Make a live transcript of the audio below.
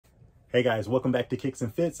Hey guys, welcome back to Kicks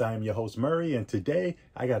and Fits. I am your host Murray, and today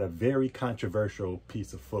I got a very controversial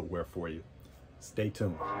piece of footwear for you. Stay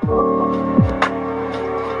tuned.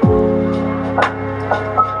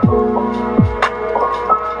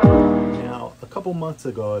 Now, a couple months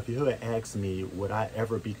ago, if you had asked me would I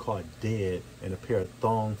ever be caught dead in a pair of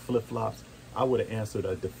Thong flip-flops, I would have answered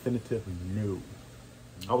a definitive no.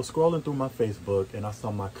 I was scrolling through my Facebook and I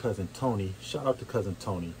saw my cousin Tony. Shout out to cousin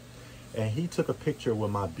Tony. And he took a picture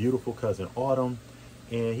with my beautiful cousin Autumn,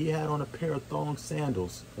 and he had on a pair of Thong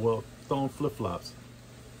sandals, well, Thong flip-flops.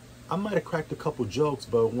 I might have cracked a couple jokes,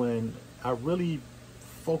 but when I really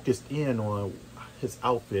focused in on his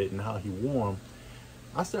outfit and how he wore them,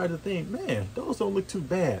 I started to think, man, those don't look too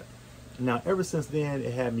bad. Now, ever since then,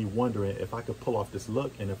 it had me wondering if I could pull off this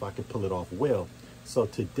look and if I could pull it off well. So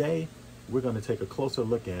today, we're going to take a closer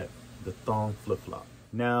look at the Thong flip-flop.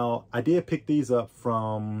 Now, I did pick these up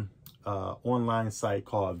from online site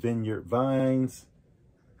called Vineyard Vines.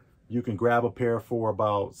 You can grab a pair for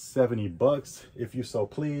about 70 bucks if you so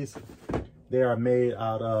please. They are made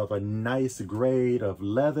out of a nice grade of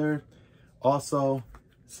leather. Also,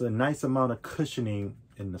 it's a nice amount of cushioning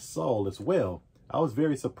in the sole as well. I was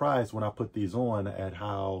very surprised when I put these on at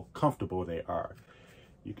how comfortable they are.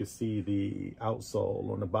 You can see the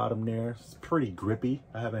outsole on the bottom there. It's pretty grippy.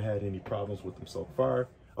 I haven't had any problems with them so far.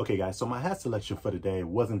 Okay guys, so my hat selection for today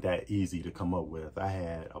wasn't that easy to come up with. I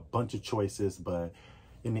had a bunch of choices, but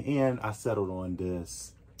in the end, I settled on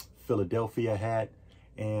this Philadelphia hat,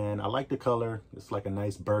 and I like the color. It's like a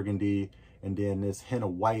nice burgundy, and then this hint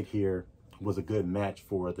of white here was a good match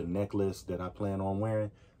for the necklace that I plan on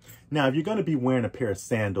wearing. Now, if you're going to be wearing a pair of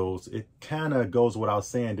sandals, it kind of goes without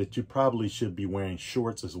saying that you probably should be wearing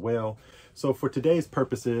shorts as well. So for today's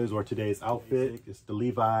purposes, or today's outfit, it's the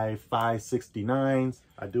Levi 569s.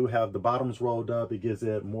 I do have the bottoms rolled up. It gives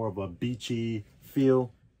it more of a beachy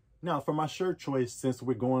feel. Now, for my shirt choice, since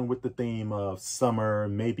we're going with the theme of summer,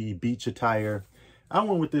 maybe beach attire, I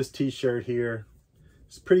went with this t-shirt here.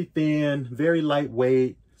 It's pretty thin, very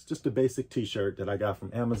lightweight. It's just a basic t-shirt that I got from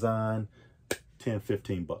Amazon. 10,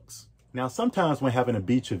 15 bucks. Now, sometimes when having a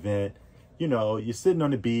beach event, you know, you're sitting on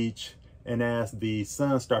the beach, and as the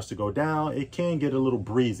sun starts to go down, it can get a little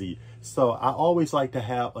breezy. So I always like to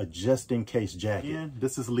have a just-in-case jacket. Again,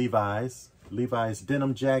 this is Levi's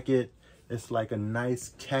denim jacket. It's like a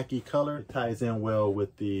nice khaki color. It ties in well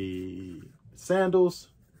with the sandals,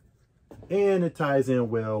 and it ties in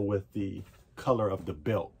well with the color of the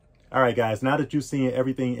belt. All right, guys, now that you've seen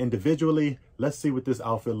everything individually, let's see what this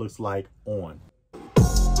outfit looks like on.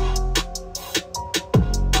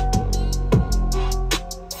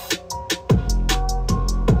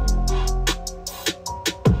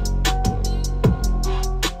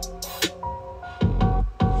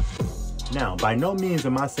 Now, by no means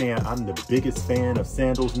am I saying I'm the biggest fan of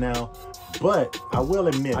sandals now, but I will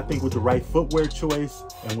admit, I think with the right footwear choice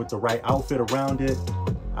and with the right outfit around it,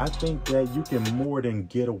 I think that you can more than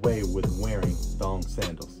get away with wearing Thong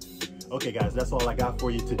sandals. Okay guys, that's all I got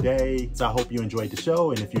for you today. So I hope you enjoyed the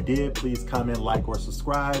show, and if you did, please comment, like, or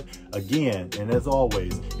subscribe. Again, and as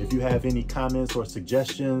always, if you have any comments or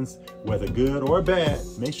suggestions, whether good or bad,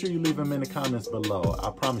 make sure you leave them in the comments below.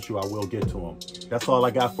 I promise you I will get to them. That's all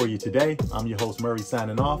I got for you today. I'm your host Murray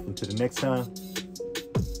signing off. Until the next time,